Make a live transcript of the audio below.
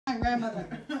grandmother.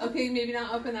 Okay, maybe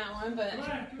not open that one, but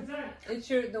it's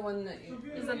the one that you...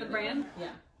 Is that the brand? Yeah.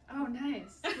 Oh,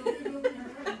 nice.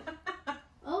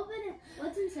 Open it.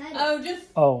 What's inside? Oh, just...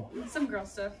 Oh. Some girl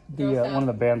stuff. The one of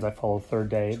the bands I follow, Third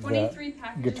Day, 23 the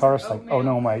packages guitarist, of like, oatmeal. oh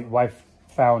no, my wife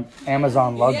found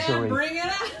Amazon Luxury. Yeah, bring it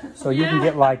up. So you can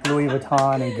get like Louis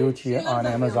Vuitton and Gucci on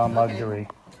Amazon Luxury.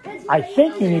 I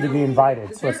think you need to be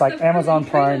invited. So it's like Amazon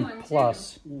Prime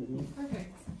Plus.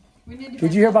 Did you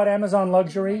hear about Amazon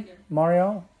Luxury,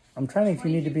 Mario? I'm trying to think if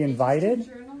you need to be invited.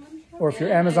 Or if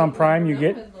you're Amazon Prime, you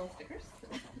get...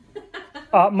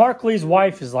 Mark Lee's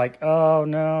wife is like, oh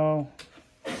no.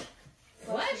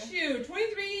 Bless you.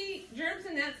 23 germs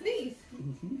in that sneeze.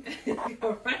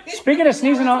 Speaking of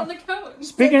sneezing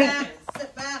speaking of,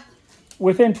 Sit back.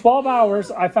 within 12 hours,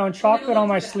 I found chocolate on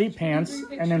my sleep pants,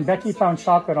 and then Becky found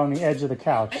chocolate on the edge of the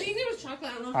couch. I think there was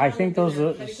chocolate. I don't know. I think those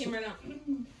are... But it came right out. I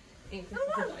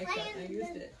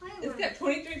used it. It's got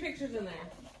 23 pictures in there.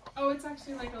 Oh, it's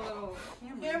actually like a little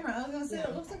camera. Camera. I was gonna say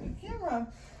it looks like a camera.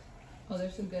 Oh,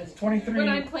 there's some good. 23. When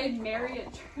I played Mary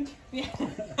at church. Yeah.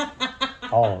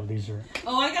 Oh, these are...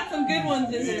 Oh, I got some good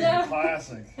ones in there.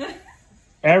 Classic.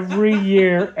 Every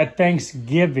year at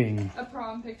Thanksgiving... A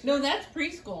prom picture. No, that's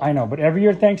preschool. I know, but every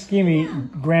year at Thanksgiving,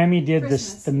 Grammy did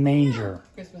Christmas. the manger.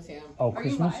 Christmas, yeah. Oh, Are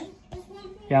you Christmas? live?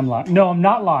 Yeah, I'm live. No, I'm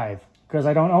not live because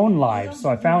I don't own live. So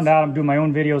I found out I'm doing my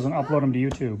own videos and upload them to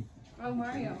YouTube. Oh,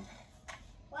 Mario.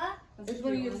 What? There's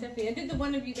one of you and Stephanie. I did the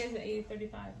one of you guys at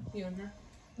 8:35. You and her.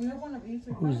 We have one of each.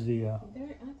 Who's the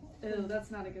Ew, that's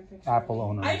not a good picture. Apple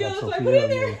owner? I know, Is that so I Sophia put it or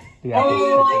there. The Apple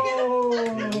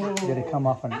Oh! Did it come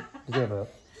off on... Does it have a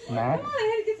Mac? Come on,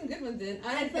 I had to get some good ones in.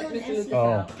 I had to put Mr. Lucas Oh,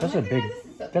 out. that's I'm a like, big... "Yeah, this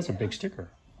is so That's a cute." big sticker.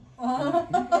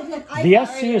 I The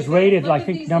SC is rated, Look I at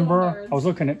think, these little number... nerds. I was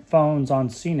looking at phones on I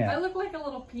CNET. look like a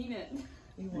little peanut.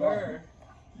 You were.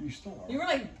 You still are. You were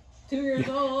like 2 years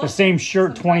old. The same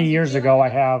shirt 20 years ago I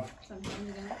have. Sometimes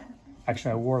you don't.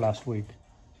 Actually, I wore last week.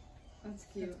 That's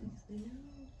cute.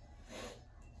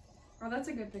 Oh, that's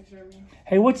a good picture of me.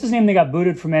 Hey, what's his name? They got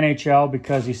booted from NHL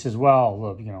because he says, well,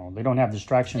 look, you know, they don't have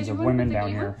distractions Did of you wanna women put the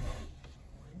down gamer?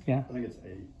 here. I think it's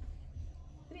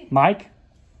 8. Mike?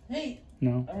 Hey,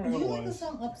 No. I don't do know you what like it the was.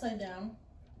 song Upside Down?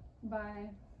 Bye.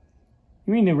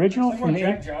 You mean the original from Someone the...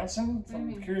 Jack Johnson What do you from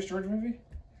mean? Curious George movie?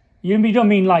 You don't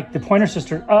mean like the Pointer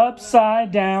Sister,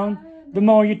 upside down, the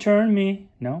more you turn me.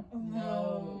 No? No.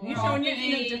 Oh, You're showing your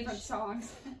thinking of age. different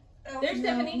songs. There's You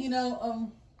know- Stephanie. You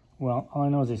know, Well, all I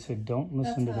know is they said, don't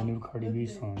listen to That's the how- new Cardi B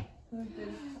song.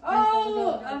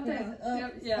 Oh, Up, up there.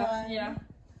 Yep, it's yeah, fine. yeah.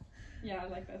 Yeah, I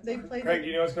like that they song. played Craig, it. do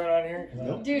you know what's going on here?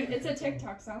 Nope. Dude, it's a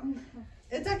TikTok song.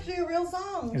 It's actually a real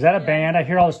song. Is that a Yeah. band? I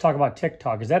hear all this talk about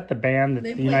TikTok. Is that the band that They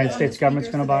the play United it on States the government's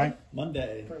speakers going to buy? today.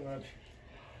 Monday. Pretty much.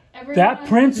 That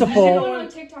principal- Everyone on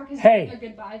TikTok is Hey. doing their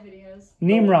goodbye videos.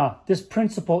 Nimra, this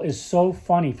principal is so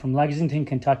funny from Lexington,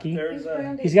 Kentucky. There's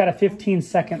a... He's got a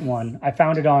 15-second one. I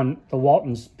found it on the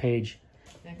Waltons page.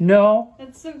 No.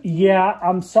 That's so cute. Yeah,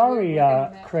 I'm sorry,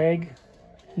 Craig.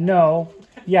 No.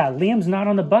 Yeah, Liam's not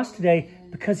on the bus today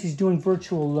because he's doing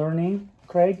virtual learning,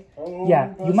 Craig. Oh,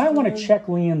 Yeah, you might want to busted. check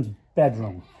Liam's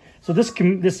bedroom. So this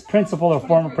principal or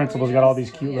former principal's got all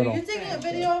these cute Are little... you taking a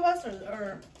video of us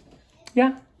or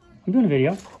Yeah, I'm doing a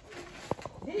video.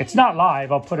 It's not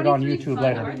live. I'll put it on 23 YouTube fun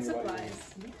later. art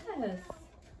supplies. Yes.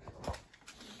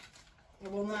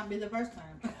 it will not be the first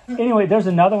time? Anyway, there's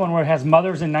another one where it has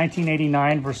mothers in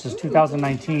 1989 versus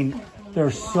 2019. They're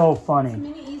so funny.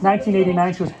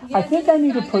 1989, she goes, I think I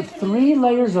need to put 3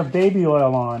 layers of baby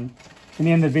oil on. And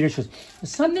the end of the video, she goes,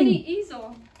 is A mini something,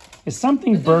 easel. is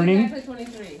something burning? Exactly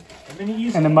 23.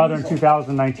 And the mother in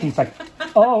 2019 is like,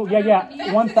 oh,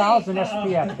 yeah, 1,000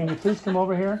 SPF. Can you please come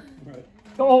over here?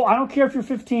 Oh, I don't care if you're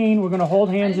 15. We're going to hold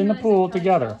hands in the pool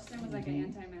together. Charleston was like an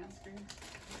anti-masker.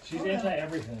 She's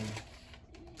anti-everything.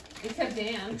 Except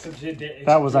Dan. Except she did...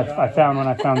 That was, I found when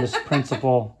I found this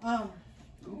principal.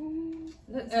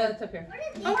 It's up here.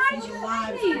 Oh, how did you Live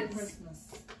find for these? Christmas.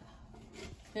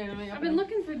 Here, let me I've open been it.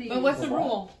 looking for these. But what's the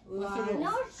rule? What's the rule?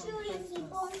 No shooting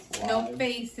people. No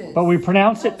faces. But we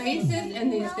pronounce it, Faces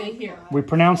and they stay here. we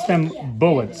pronounce them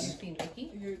bullets.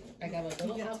 I got a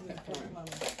little outfit for him.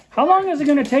 How long is it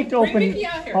going to take to Bring open Mickey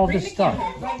out here. all Bring this Mickey stuff?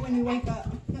 out here. Right when you wake up.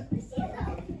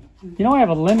 You know, I have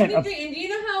a limit And of do you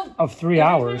know how of 3 every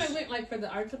hours. time I went like for the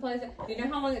art supplies, do you know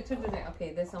how long it took to say,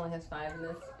 okay, this only has 5 in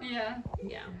this? Yeah.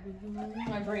 Yeah.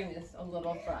 My brain is a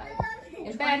little fried.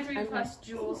 In fact, 23 I'm plus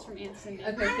jewels from Aunt Cindy.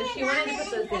 Okay, so she wanted to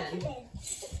put those in.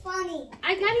 Funny.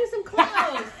 I got you some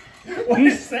clothes. What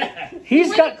is that? He's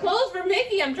Wait, got clothes for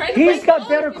Mickey. I'm trying to he's find got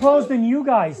better before- clothes than you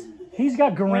guys. He's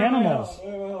got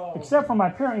Garanimals. Except for my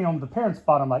parents, you know, the parents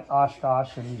bought him like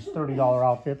Oshkosh and these $30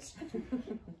 outfits.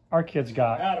 our kids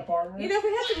got. Howdy, partner. You know, if we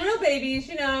had some real babies,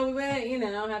 you know, we wouldn't, you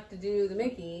know, have to do the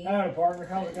Mickey. Howdy, partner.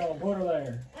 How's it going? Put her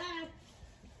there.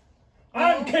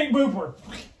 I'm King Booper.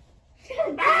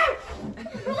 What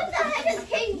the heck is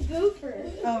King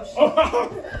Booper? Oh,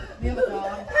 shit. We have a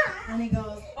dog. And he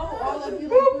goes, oh, all of you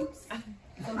like boops.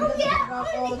 So he doesn't talk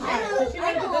all the time. So she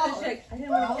wanted to go to check. I didn't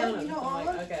want to count them. You know I'm like,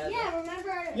 Olive? okay. Yeah,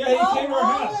 remember? Yeah, he came to our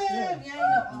house. Olive. Yeah. Yeah, you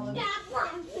know Olive.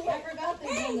 I forgot they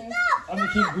were in there. I'm the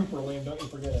King Booper, Liam. Don't you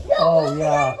forget it. Oh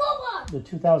yeah, the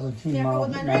 2019 Yeah, mom,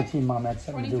 with my 19 mom had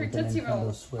something to do with the 23 Tootsie Nintendo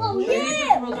Rolls. Switch. Oh, Maybe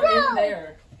yeah, the rules are in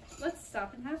there. Let's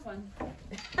stop and have one.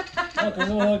 Look, there's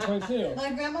a little toy too.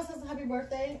 My grandma says happy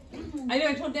birthday. I know,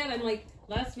 I told Dad, I'm like,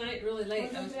 last night, really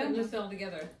late, I was putting this all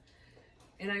together.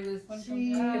 And I was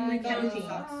counting.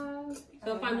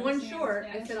 So if I'm one short,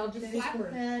 I said I'll just slap her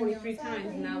 23 times,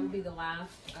 and that will be the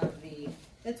last of the...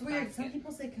 It's weird. Some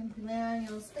people say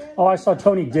cumpleaños. Oh, I saw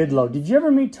Tony Didlow. Did you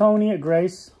ever meet Tony at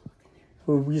Grace,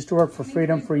 who used to work for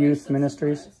Freedom for Youth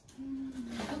Ministries?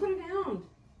 I put it down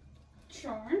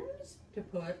Charms? to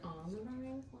put on the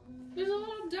ring. There's a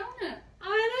little donut.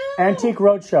 I know! Antique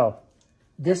Roadshow.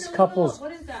 This And the couple's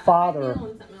what is that? father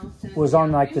Something else in it. was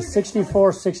on like the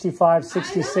 64, 65,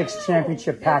 66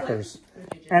 championship Packers.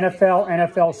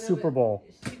 NFL Super Bowl.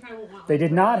 They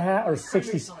did not have, or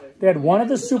 60, they had one of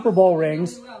the Super Bowl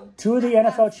rings, two of the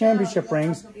NFL championship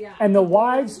rings, and the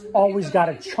wives always got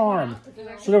a charm.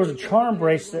 So there was a charm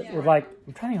bracelet with like,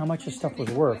 I'm trying to think how much this stuff was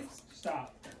worth.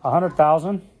 Stop.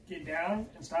 100,000? Get down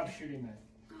and stop shooting that.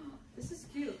 This is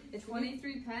cute. It's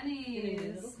 23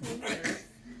 pennies.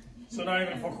 So not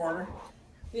even a full quarter?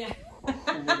 Yeah.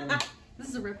 This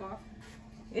is a ripoff.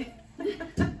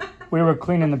 We were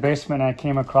cleaning the basement and I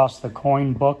came across the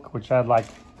coin book, which had like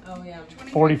Oh, yeah.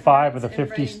 45 of the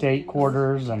 50 state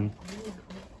quarters and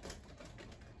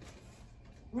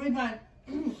Read mine.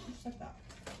 Shut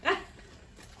that.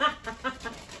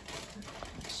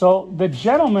 so the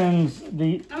gentlemen's,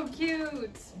 the, Oh,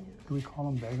 cute. do we call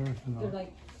them beggars? They're No.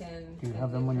 like 10. Do you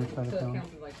have them when you're trying to So it tell?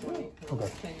 counts as like 20.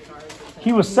 Okay. 10 cards or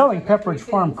He was selling something. Pepperidge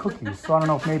Farm cookies, so I don't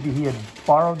know if maybe he had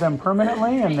borrowed them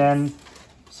permanently and then,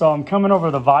 so I'm coming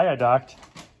over the viaduct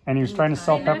and he was trying to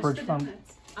sell They matched Pepperidge the Farm.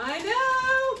 donuts. I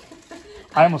know!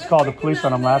 I almost called the police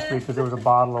on him last Working week because there was a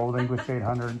bottle of Old English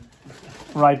 800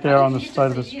 right there on the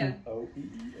side of the street.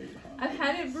 I've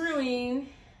had it brewing.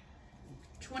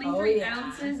 23 Oh, yeah.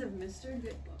 ounces of Mr.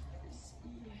 Good Bars.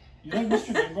 You like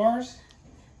Mr. Good Bars?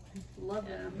 Love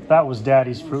them. That was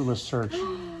Daddy's fruitless search.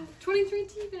 23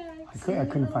 tea bags. I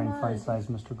couldn't find fine size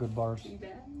Mr. Good Bars Tea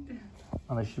bag.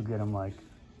 unless you get them like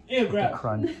Ew, the grab.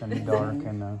 crunch and dark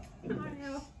and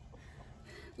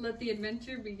Let the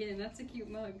adventure begin. That's a cute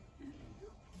mug.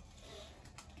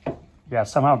 yeah.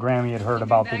 Somehow Grammy had heard Keep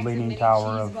about your the bags of Leaning mini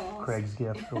Tower cheese of balls. Craig's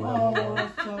gift or Oh, whatever.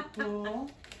 that's so cool.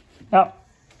 Now,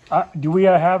 do we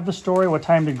have the story? What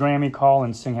time did Grammy call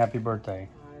and sing Happy Birthday?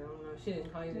 I don't know. She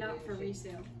didn't call you Not today, for did she?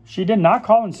 resale. She did not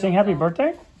call and sing Happy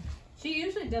Birthday. She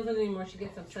usually doesn't anymore. She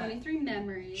gets upset. 23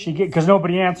 memories. She get because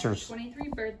nobody answers. 23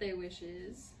 birthday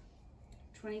wishes.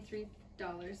 $23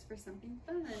 for something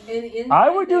fun. And inside I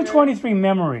would do there- 23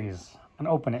 memories and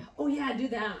open it Oh yeah, do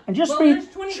that. and just well, read there's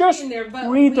 23 in there, but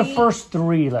read the first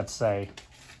 3. Let's say.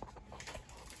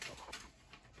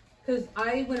 Because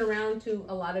I went around to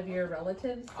a lot of your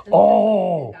relatives. And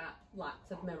Oh. they got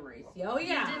lots of memories. Oh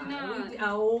yeah. did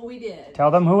not. We did.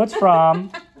 Tell them who it's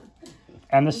from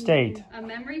and the state. A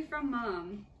memory from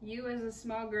Mom. You as a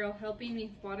small girl helping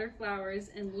me water flowers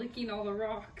and licking all the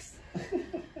rocks.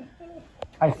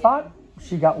 I thought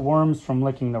she got worms from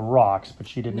licking the rocks, but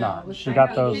she did No, it not. was She from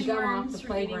got eating those gum off Worms the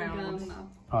from eating playground. gum.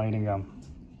 on eating gum,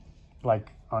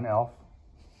 like on Elf.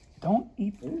 Don't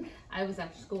eat. I was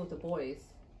after school with the boys,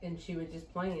 and she was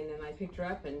just playing, and I picked her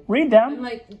up, and Read I'm them.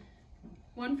 like,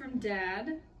 One from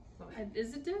Dad.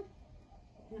 Is it Dad?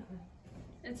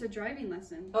 It's a driving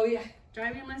lesson. oh yeah.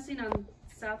 Driving lesson on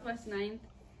Southwest 9th,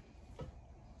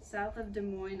 south of Des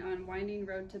Moines on Winding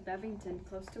Road to Bevington,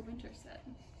 close to Winterset.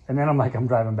 And then I'm like, I'm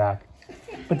driving back.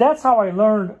 But that's how I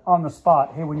learned on the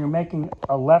spot. Hey, when you're making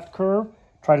a left curve,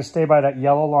 try to stay by that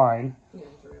yellow line.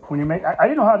 When you make, I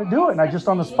didn't know how to do it, and I just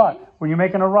on the spot. When you're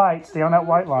making a right, stay on that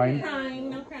white line. Crying,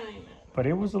 no crying. But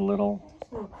it was a little,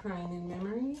 No crying in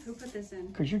memories. Who put this in?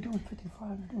 because you're doing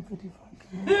 55, you're doing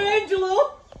 55.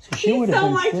 Angelo! So she He's would have so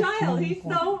been my 15, child. He's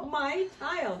 14. so my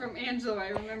child. From Angelo, I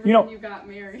remember You know- when you got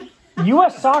married.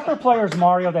 U.S. soccer players,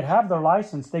 Mario, that have their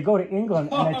license, they go to England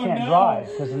and they can't drive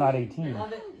because they're not 18.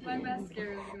 Love it. My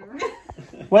mascara is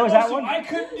gonna What was that Also, one? I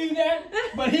couldn't do that,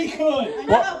 but he could. I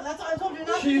know. That's what I told you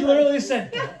not to She do. literally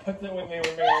said, "Don't put that when they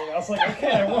were married." I was like,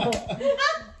 "Okay, I won't." Oh,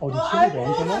 did Well, she I with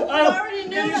Angela? already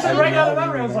knew You that. said right out of my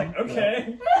mouth. I was like,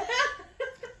 "Okay."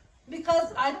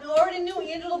 because I already knew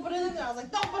Angela put it in there. I was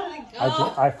like, don't put it in.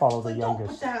 I follow the Like, don't put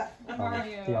youngest, that.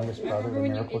 Mario. the youngest brother, the Remember when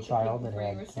you miracle ate the child cake that before you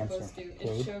had were cancer. supposed to? It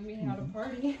Gabe. showed me how to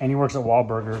party. And he works at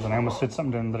Wahlburgers, and I almost said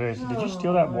something to him today. I said, did you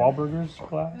steal that Wahlburgers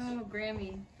glass? Oh,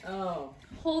 Grammy. Oh.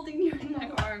 Holding you in my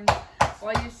arms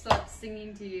while you slept,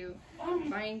 singing to you,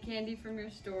 buying candy from your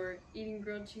store, eating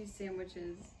grilled cheese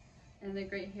sandwiches, and the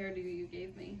great hairdo you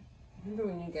gave me. Remember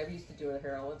when you and Gabby used to do her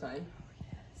hair all the time?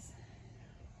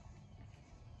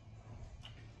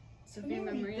 Sophia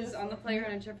memories on the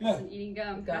playground at Jefferson eating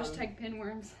gum. Gum. Hashtag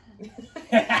pinworms.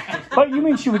 But you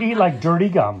mean she would eat like dirty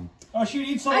gum? Oh, she'd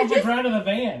eat some off the ground of the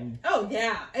van. Oh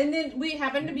yeah. And then we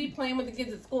happened to be playing with the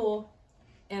kids at school,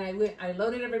 and I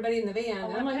loaded everybody in the van.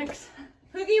 And I'm like,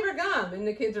 who gave her gum? And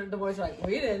the boys are like,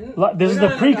 we didn't. This is the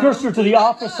precursor to the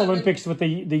Office Olympics with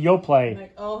the I'm Yoplait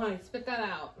like, oh honey, spit that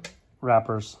out.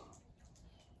 wrappers.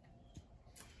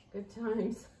 Good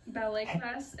times. Ballet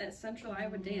class at Central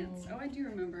Iowa Dance. Oh, I do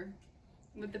remember.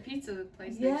 With the pizza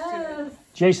place next to Yes. it.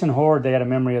 Jason Horde, they had a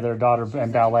memory of their daughter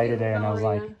in ballet today, and I was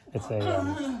like, it's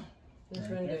a. Just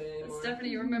couldn't do it anymore. Stephanie,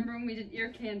 you remember when we did ear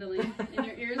candling and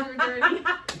your ears were dirty?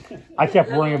 I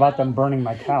kept worrying about them burning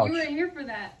my couch. You weren't here for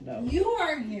that. No. You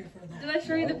aren't here for that. Did I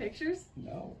show you the pictures?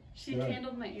 No. She Good.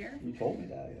 candled my ear. You told me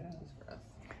that, yeah.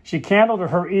 She candled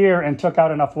her ear and took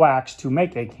out enough wax to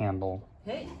make a candle.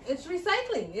 Hey, it's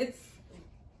recycling. It's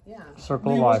yeah.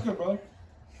 Circle of Lee, what's life. good,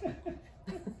 brother?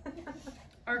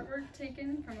 Artwork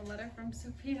taken from a letter from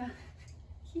Sophia.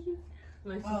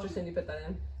 My sister Cindy put that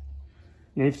in.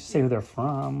 You have to say who they're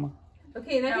from.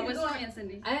 Okay, and I That had, to was go from out, Aunt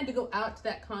Cindy. I had to go out to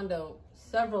that condo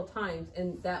several times,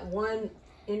 and that one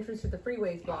entrance to the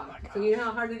freeway is blocked. So you know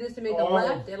how hard it is to make a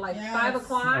left at like 5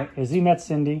 o'clock? Has he met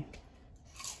Cindy?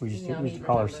 We used to, No, we used he to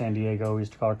call her remembered. San Diego. We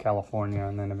used to call her California.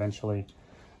 And then eventually,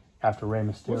 after Rey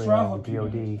What's Mysterio wrong and with you?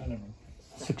 POD, I never-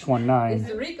 619.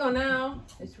 It's Rico now.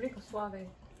 It's Rico Suave.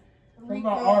 What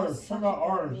about ours? What about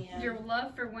ours? Your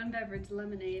love for one beverage,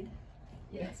 lemonade.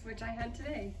 Yes, which I had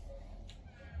today.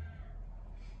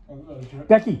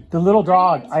 Becky, the little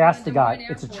dog. Greetings I asked the from guy. Des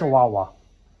Moines It's a Airport. Chihuahua.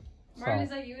 Martin, is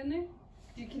So, that you in there?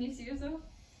 Can you see yourself?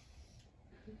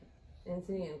 And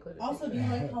Cindy included. Also, do you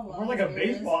like how We're like a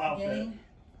baseball outfit.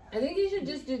 I think you should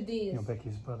just do these. you know,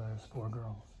 Becky's brother has 4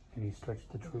 girls. And he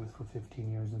stretched the truth for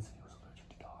 15 years and said he was allergic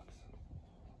to dogs.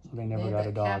 So they never They got have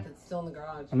a that cat dog. that's still in the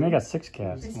garage. And they got 6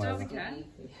 cats. They still have a Whatever. cat?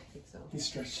 Yeah, I think so. He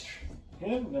stretched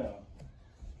him? No.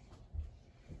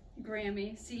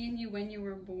 Grammy, seeing you when you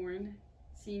were born,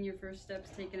 seeing your first steps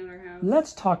taken at our house,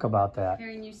 Let's talk about that.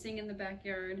 hearing you sing in the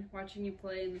backyard, watching you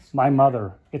play in the My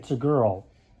mother, it's a girl.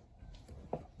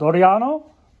 Doriano,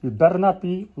 you better not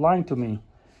be lying to me.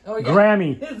 Oh, yeah.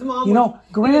 Grammy. His mom You know, was,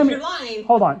 because Grammy. you're lying.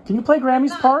 Hold on. Can you play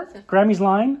Grammy's part? Grammy's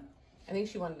line? I think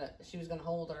she was going to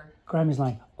hold her. Grammy's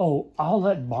line. Oh, I'll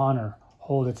let Bonner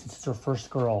hold it since it's her first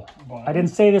girl. I didn't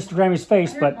say this to Grammy's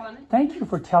face, but thank you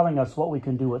for telling us what we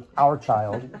can do with our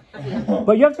child.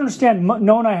 But you have to understand,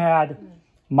 Nona had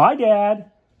my dad,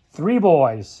 3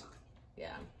 boys, Yeah.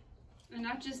 And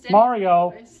not just any Mario,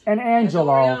 boys. and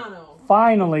Angelo. Doriano.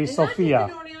 Finally, And Sophia. not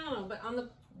just the Doriano, but on the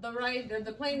right, or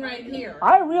the plane right here.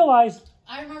 I realized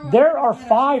I remember there when are I met her,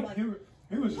 5. she was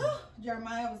He was. like,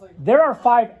 Jeremiah was like, There are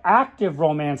 5 active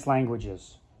romance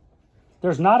languages.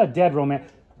 There's not a dead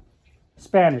romance.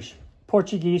 Spanish,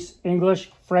 Portuguese,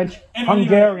 English, French, And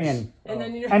Hungarian. And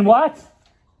then you're And what?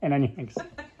 And onions.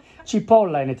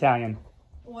 Cipolla in Italian.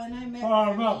 when I met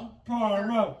Paro, Grammy,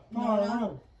 paro, Nona,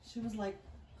 paro. she was like,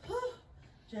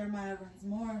 Jeremiah runs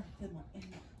more than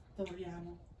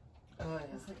Doriano. Oh, yeah.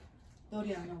 It's like,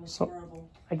 Doriano was So- horrible.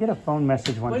 I get a phone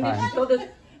message one When did time. you tell this?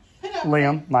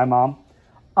 Liam, my mom.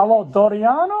 Hello,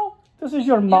 Doriano? This is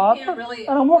your mother? can't really-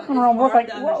 And I'm walking it's around work hard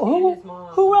like, to well, understand his mom.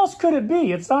 who else could it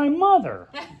be? It's my mother.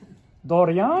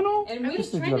 Doriano? And I we was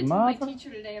This is trying your to tell my mother?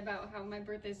 teacher today about how my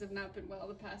birthdays have not been well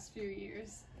the past few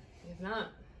years. If not.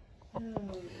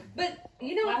 But,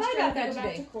 you know, Last I year I got had that to go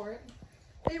back today. to court.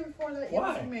 Day before that, it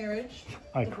Why? was marriage.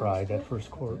 I cried at first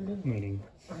court meeting.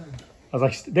 I was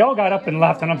like, they all got up and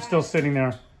left, and I'm still sitting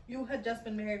there. You had just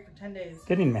been married for 10 days.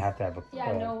 They didn't have to have a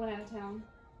Yeah, no one out of town.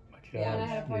 Yeah, and I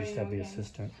had a they used to have the party in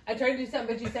assistant. I tried to do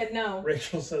something, but you said no.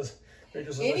 Rachel says I Any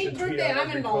should tweet birthday out I'm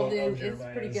every involved quote in of is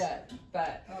pretty Jeremiah's. good.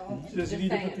 But She says you Just need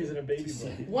to saying. put these in a baby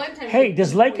book. one time. Hey,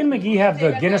 does Lakin McGee have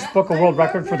the Guinness Book of World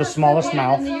Record for the smallest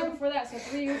Yeah, and the mouth? year before that, so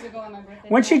 3 years ago on my birthday.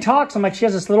 When she talks, I'm like, she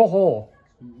has this little hole.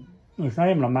 It's not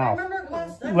even a I mouth. remember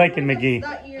last Lake and McGee.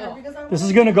 that year because I This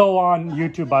is going to go on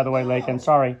YouTube, by the way, Lakin.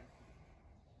 Sorry.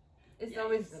 It's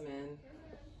always the men.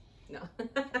 No.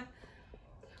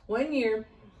 One year.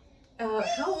 How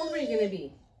old were you going to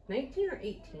be? 19 or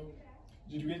 18?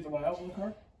 Did you get the wild one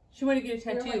card? She wanted to get a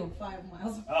We're tattoo. like 5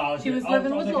 miles. Oh, She was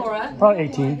living with Laura. Probably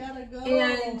 18. Gotta go.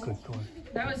 And Good Lord.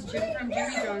 That was Jim from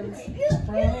Jimmy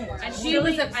John's. She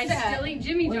was upset. I still eat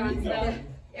Jimmy John's though.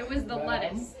 It was the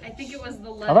lettuce. I think it was the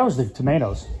lettuce. Oh, that was the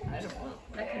tomatoes.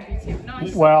 That could be too. No,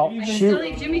 Well, I still she.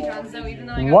 eat Jimmy John's though, even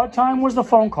though I got What time was the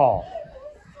phone call?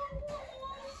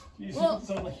 Well,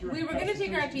 we were gonna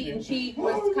take her out to eat, and she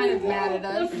was kind of mad at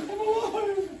us.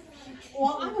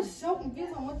 Well, I was so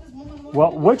confused on what this woman was.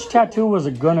 Well, which tattoo was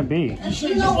it gonna be? And should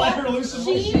you just know let what? her loose and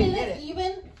She bullshit. didn't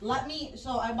even let me.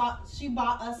 So she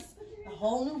bought us a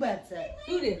whole new bed set.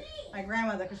 Who did? My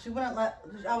grandmother, because she wouldn't let.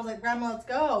 I was like, Grandma, let's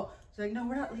go. She's like, no,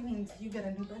 we're not leaving until you get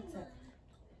a new bed set.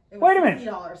 It was Wait a minute.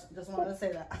 $50. Just wanted to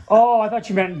say that. Oh, I thought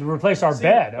you meant to replace our See,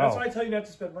 bed. That's Oh. why I tell you not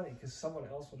to spend money, because someone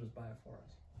else will just buy it for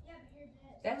us.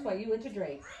 That's why you went to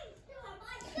Drake.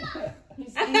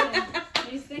 He's thinking.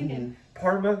 He's thinking.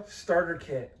 Parma starter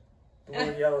kit. The one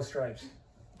with yellow stripes.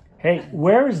 Hey,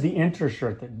 where is the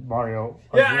Inter-shirt that Mario?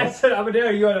 Yeah, I said, Amadeo,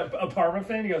 are you a Parma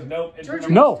fan? He goes, nope. It's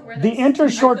Georgia- No, the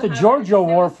Inter-short that Giorgio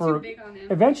wore That was too for big on him.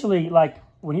 eventually, like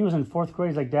when he was in 4th grade,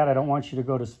 he's like, Dad, I don't want you to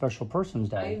go to Special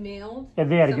Persons I Day. mailed. Yeah,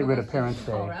 they had to some get of rid of us Parents' to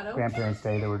Day, Colorado. Grandparents'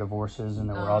 Day. There were divorces and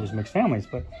there were all these mixed families.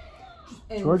 But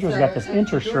And Giorgio's so- got this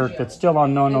Inter-shirt Giorgio. that's still on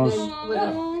And Nono's. then with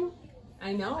a- Oh,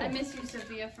 I know. I miss you,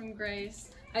 Sophia from Grace.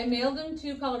 I mailed him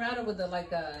to Colorado with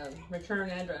a return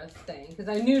address thing because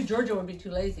I knew Giorgio would be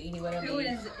too lazy. He wouldn't Who be.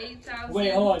 is 8,000?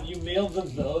 Wait, hold on. You mailed them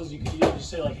those? You could just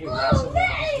say, like, hey, Ross,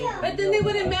 But then they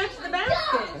wouldn't match the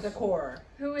basket decor.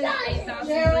 Who is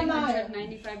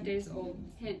 8,395 days old?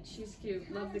 Hint, she's cute.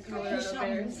 Love the Colorado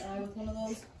Bears. With one of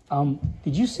those.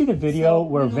 Did you see the video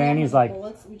where we Vanny's know like,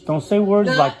 bullets, we just- don't say words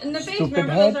like In the face, stupid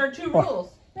remember head? those are 2 Oh.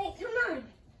 rules. Wait, come on.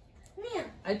 Come here.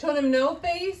 I told him no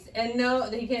face and no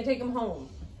that he can't take him home.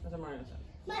 That's what Mario said.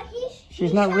 But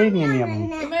She's not reading any of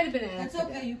them. It might have been an It's accident.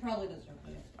 okay. You probably deserve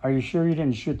it. Are you sure you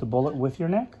didn't shoot the bullet with your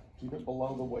neck? Keep it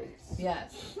below the waist.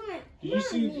 Yes. Did you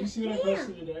see what I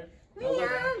posted today? I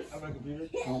was on my computer.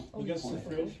 You guys see the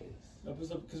fridge?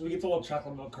 Because we get the little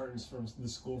chocolate milk cartons from the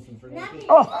school for the fridge.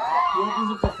 Oh, He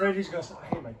opens up the fridge, he goes,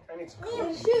 I need some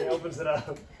coffee. He opens it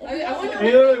up. I wonder And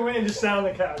he literally went and just sat on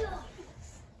the couch.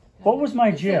 what was my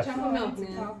gif? chocolate milk,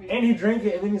 man. And he drank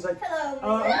it, and then he's like, I'm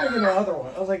gonna get another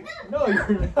one. I was like, no,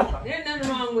 you're not. There's nothing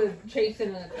wrong with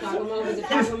chasing a chocolate milk with a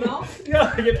chocolate milk.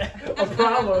 Yeah, I get a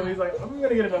problem. He's like, I'm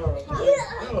gonna get another one. I was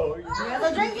like, no, You have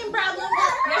a drinking problem.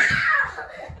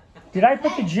 Did I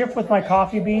put the gif with my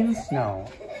coffee beans? No.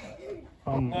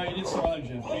 No, you did some other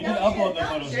Jim. You did upload the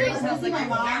photos. Sounds like my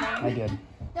mom. I did.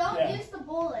 Don't Yeah. use the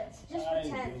bullets. Just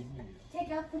pretend.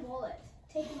 Take out the bullets.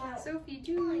 Take them out. Sophie,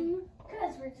 do.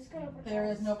 Because we're just going to pretend. There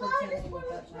is no pretending with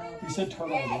that child. You said turtle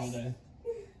the other day.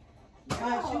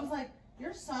 She was like,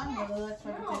 your son really likes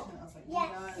reputation. I was like,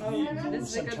 Yes. God. Oh, this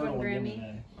is a good one,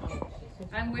 Grammy.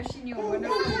 I'm wishing you a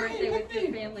wonderful birthday with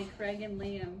your family, Craig and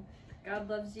Liam. God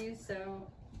loves you, so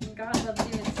God loves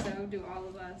you, and so do all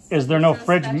of us. Is there no So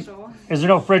fridge? special. Is there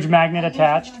no fridge magnet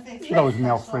attached? She'd always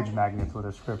mail fridge magnets with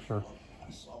her scripture.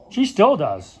 She still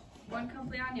does. One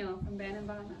cumpleaños from Ban and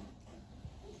Bana.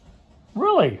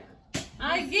 Really?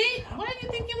 I get. Why do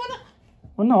you think you wanna?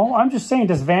 Well, no, I'm just saying,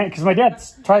 does Van? Because my dad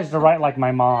tries to write like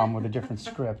my mom with a different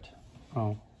script.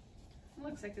 Oh, It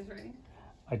looks like this writing.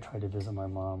 I tried to visit my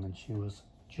mom, and she was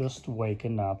just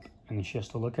waking up, and then she has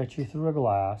to look at you through a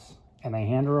glass, and they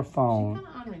hand her a phone.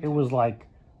 It was like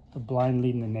The Blind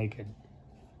Leading the Naked.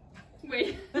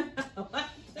 Wait.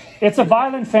 It's a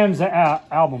Violent Femmes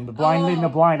album, The Blind Leading the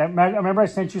Blind. I remember I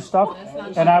sent you stuff,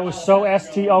 and I was so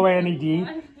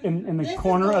STONED. In the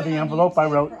corner of the envelope, I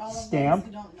wrote stamp,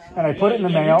 and I put it in the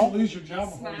mail. Lose your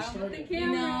job before you Smile start with the it.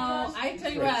 camera. No, I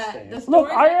tell you what. The Look,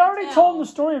 stories I can already tell. told them the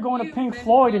story of going to Pink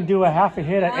Floyd and do a half a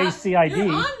hit at You're on ACID.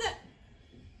 the.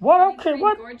 What? Okay, Three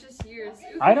what? gorgeous years.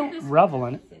 I don't revel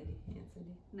in it.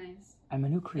 Nice. I'm a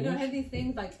new You don't have creation. these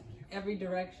things like every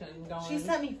direction going. She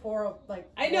sent me 4, like,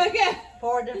 I know again.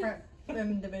 4 different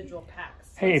individual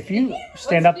packs. Hey, if you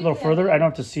stand up a little further, I don't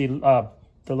have to see the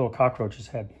little cockroach's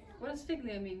head. What does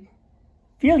figlia mean?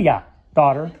 Filia,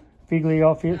 daughter.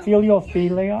 Filia,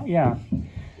 yeah.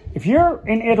 If you're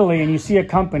in Italy and you see a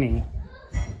company,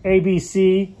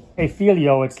 ABC, a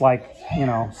filio, it's like, you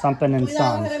know, something in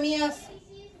sons.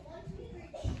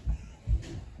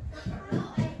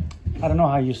 I don't know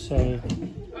how you say.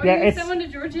 Oh, Yeah, you it's- sent one to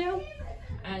Giorgio?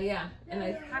 Yeah, and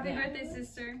I. Happy yeah. birthday,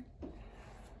 sister.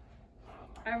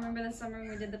 I remember the summer when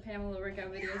we did the Pamela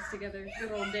workout videos together.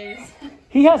 Good old days.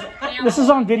 He has, this is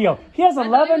on video. He has I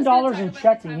thought he was gonna $11 talk in about the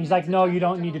checking. time He's we like, went no, to you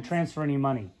don't Taco need to Bell. transfer any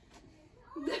money.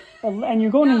 And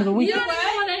you're going into the You weekend. don't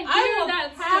even want to I hear will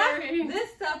that pack story.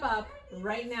 this stuff up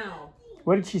right now.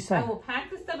 What did she say? I will pack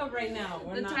the stuff up right now.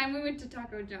 The time we went to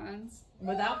Taco John's.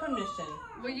 Without permission.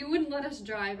 Well, you wouldn't let us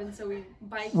drive, and so we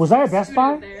biked. Was I at Best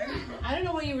Buy? There. I don't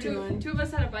know what you were doing. Two of us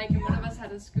had a bike, and one of us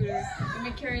had a scooter. And we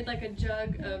carried like a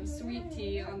jug of sweet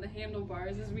tea on the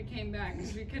handlebars as we came back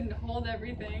because we couldn't hold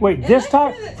everything. Wait, this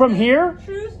time from here?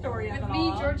 True story of With it me,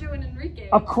 all. Giorgio, and Enrique.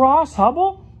 Across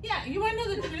Hubble? Yeah, you want to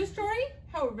know the true story?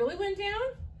 How it really went down?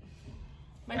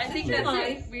 I think that's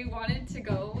it. We wanted to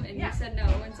go, and you said no,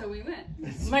 and so we went.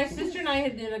 My sister and I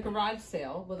had did a garage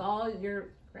sale with all your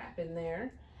crap in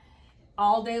there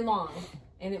all day long,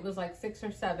 and it was like 6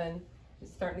 or 7.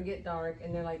 It's starting to get dark,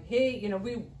 and they're like, "Hey, you know,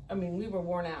 we were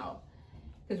worn out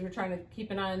because we were trying to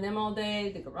keep an eye on them all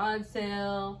day, the garage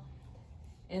sale."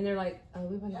 And they're like, "Oh,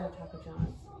 we want to go to Taco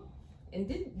John's." And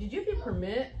did you have your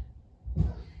permit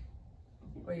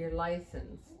or your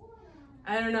license?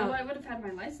 I don't know. Well, I would have had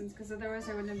my license because otherwise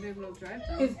I wouldn't have been able to drive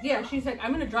them. Because, yeah, she's like, I'm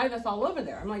going to drive us all over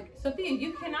there. I'm like, Sophia,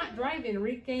 you cannot drive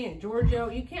Enrique and Giorgio.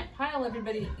 You can't pile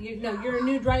everybody. You're a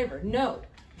new driver. No.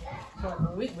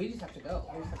 So we just have to go.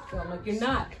 We just have to go. I'm like, you're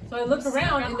not. So I look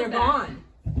around and they're gone.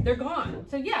 They're gone.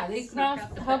 So, yeah, they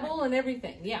crossed Hubble and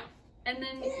everything. Yeah. And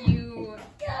then you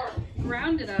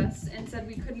grounded us and said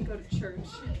we couldn't go to church.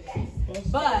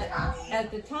 But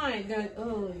at the time, they're like,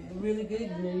 oh, really good. You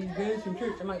know, you guys from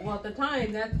church. I'm like, well, at the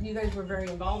time, you guys were very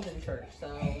involved in church.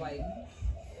 So, like.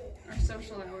 Our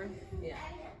social hour. Yeah.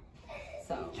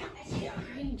 So, yeah.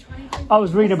 I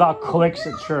was reading about cliques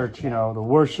at church, you know, the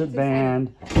worship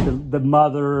band, the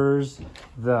mothers,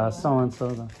 the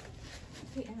so-and-so.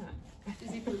 Yeah.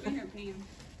 Is he pooping or peeing?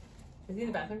 Is he in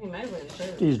the bathroom? He might have went in the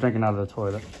toilet. He's drinking out of the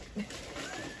toilet.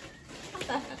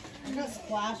 I got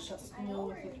splashed at school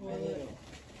with the toilet.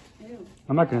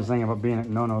 I'm not going to sing about being at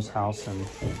Nono's house, and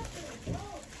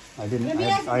I didn't.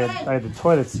 I had the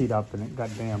toilet seat up, and it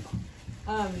got damp.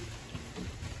 Sorry.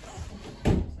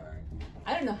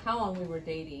 I don't know how long we were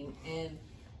dating, and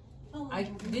I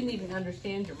didn't even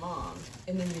understand your mom,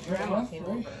 and then your grandma came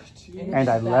over, And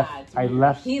I left. I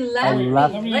left. He left.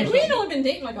 Like we had only been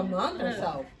dating like a month or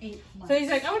so. 8 months. So he's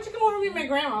like, I want you to come over and meet my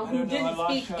grandma, who didn't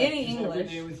speak any English. Every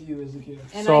day with you as a kid.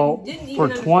 And So I didn't even for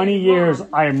understand 20 your years, mom.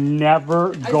 I am never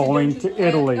I said, going "Don't you-" to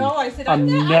Italy. No, I said, I'm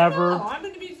never. I'm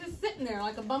going to be just sitting there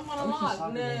like a bum on a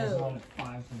log. No.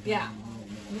 Yeah. Yeah.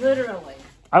 Literally.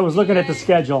 I was looking at the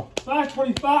schedule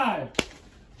 5:25.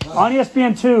 on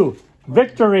ESPN2.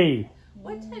 Victory.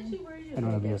 What tattoo were you? I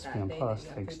don't have gonna get ESPN that day Plus, that you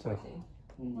got thanks to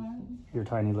 314? your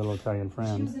tiny little Italian She was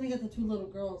friend. gonna get the 2 little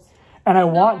girls. And I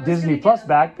want Disney Plus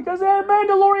back because they had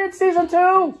Mandalorian season 2.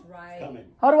 Right.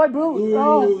 How do I boot?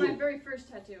 Oh, That's my very first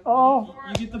tattoo. oh.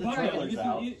 You get the trailer's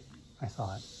out. I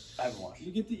saw it. I haven't watched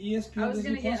You get the ESPN I was Disney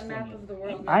gonna get Plus a map bundle. of the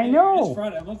world. I It's know.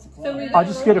 Friday. What's the So we- clock? I'll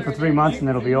just get it for 3 months and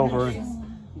it'll be over.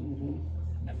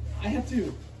 I have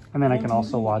to. And then I can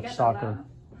also watch soccer.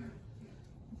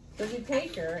 So we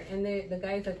take her, and the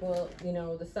guy's like, well, you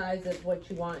know, the size of what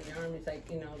you want in your arm is like,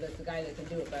 you know, there's a guy that can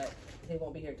do it, but he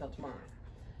won't be here till tomorrow.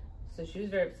 So she was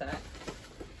very upset.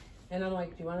 And I'm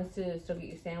like, do you want us to still get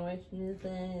you a sandwich?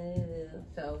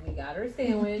 So we got her a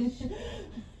sandwich.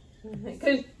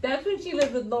 Because that's when she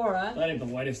lived with Laura. That ain't the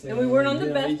whitest thing. And we weren't on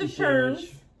the best of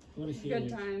terms. Good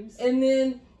times. And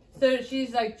then, so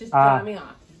she's like, just drop me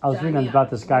off. I was Drop reading me about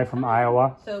off. this guy from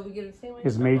Iowa. So we get a sandwich.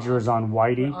 His major is on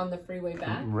We're Whitey. on the freeway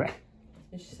back. Re-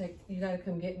 And she's like, you gotta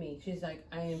come get me. She's like,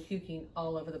 I am puking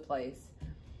all over the place.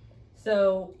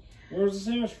 So Where was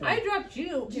the sandwich from? I dropped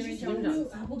you. Did you see the Jimmy new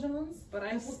John's. Apple Johns? But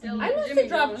I still. I must have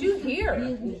dropped you here.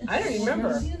 I don't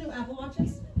remember. Did you see the new Apple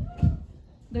Watches?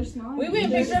 They're small. We went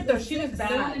and picked her up though. She was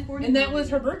bad. only 40 And that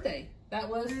was her birthday. That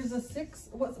was. There's a 6.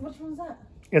 Which one's that?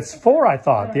 It's 4, I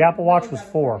thought. The Apple Watch was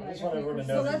 4. That's what I wrote it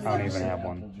So down. that's I don't even have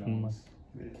one.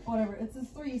 Whatever. It's a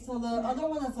 3. So the other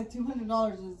one that's like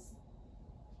 $200 is.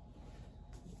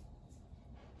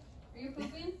 Are you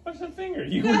pooping? What's the finger?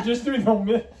 You were just doing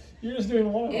the. You're just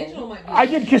doing one of them. Angela might be. I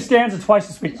did Costanza twice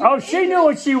this week. Oh, she knew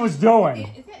what she was doing.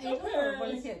 Is that Angela or one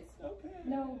of the kids?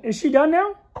 No. Is she done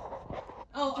now?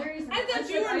 Oh, I thought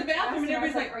you were in the bathroom and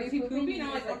everybody's like, is he pooping? And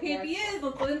I'm like, okay, if he is,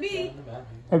 let's let him be.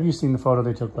 Have you seen the photo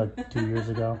they took like 2 years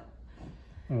ago?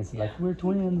 And it's like, we're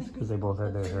twins because they both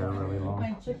had their hair really long.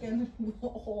 My chicken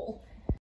hole.